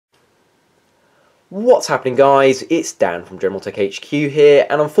What's happening, guys? It's Dan from GeneralTechHQ here,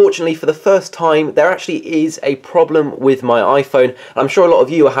 and unfortunately for the first time there actually is a problem with my iPhone. I'm sure a lot of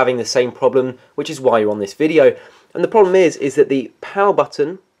you are having the same problem, which is why you're on this video. And the problem is that the power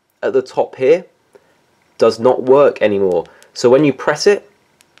button at the top here does not work anymore. So when you press it,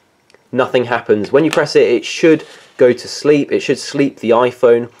 nothing happens. When you press it, it should go to sleep. It should sleep the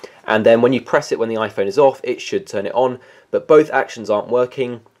iPhone, and then when you press it when the iPhone is off, it should turn it on. But both actions aren't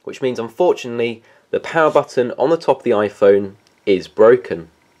working, which means unfortunately the power button on the top of the iPhone is broken.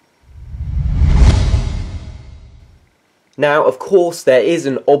 Now, of course, there is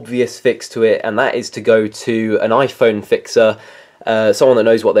an obvious fix to it, and that is to go to an iPhone fixer, someone that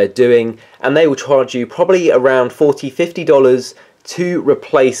knows what they're doing, and they will charge you probably around $40, $50 to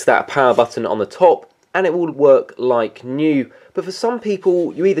replace that power button on the top, and it will work like new. But for some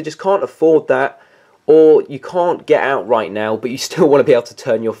people, you either just can't afford that, or you can't get out right now, but you still want to be able to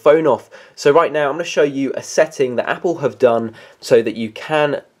turn your phone off. So right now I'm going to show you a setting that Apple have done so that you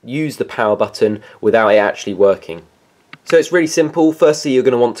can use the power button without it actually working. So it's really simple. Firstly, you're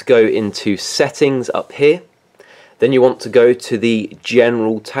going to want to go into Settings up here. Then you want to go to the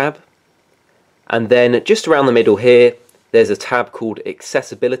General tab. And then just around the middle here, there's a tab called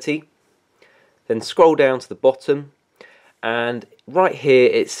Accessibility. Then scroll down to the bottom, and right here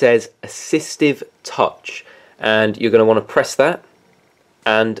it says Assistive Touch, and you're going to want to press that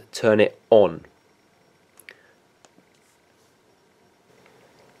and turn it on.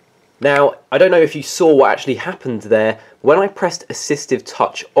 Now, I don't know if you saw what actually happened there. When I pressed Assistive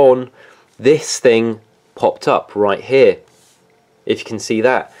Touch on, this thing popped up right here, if you can see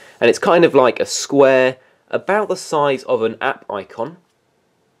that. And it's kind of like a square about the size of an app icon.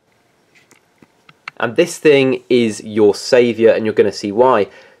 And this thing is your saviour, and you're going to see why.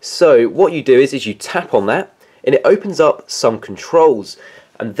 So what you do is you tap on that, and it opens up some controls.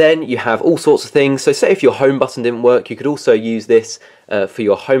 And then you have all sorts of things. So say if your home button didn't work, you could also use this for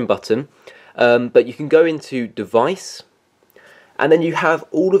your home button. But you can go into Device, and then you have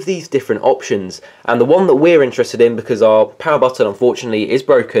all of these different options. And the one that we're interested in, because our power button unfortunately is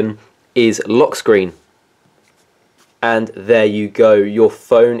broken, is Lock Screen. And there you go, your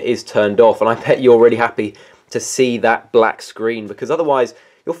phone is turned off, and I bet you're really happy to see that black screen, because otherwise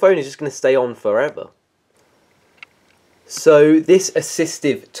your phone is just going to stay on forever. So this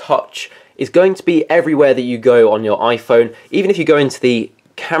Assistive Touch is going to be everywhere that you go on your iPhone. Even if you go into the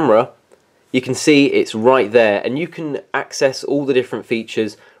camera, you can see it's right there, and you can access all the different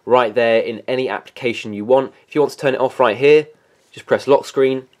features right there in any application you want. If you want to turn it off right here, just press Lock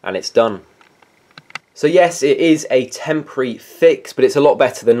Screen and it's done. So yes, it is a temporary fix, but it's a lot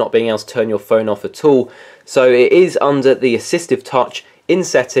better than not being able to turn your phone off at all. So it is under the Assistive Touch in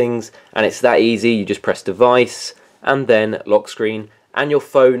Settings, and it's that easy. You just press Device and then Lock Screen, and your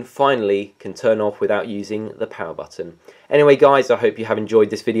phone finally can turn off without using the power button. Anyway guys, I hope you have enjoyed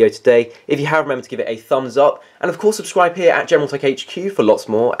this video today. If you have, remember to give it a thumbs up, and of course subscribe here at GeneralTechHQ for lots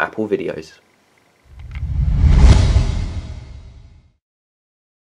more Apple videos.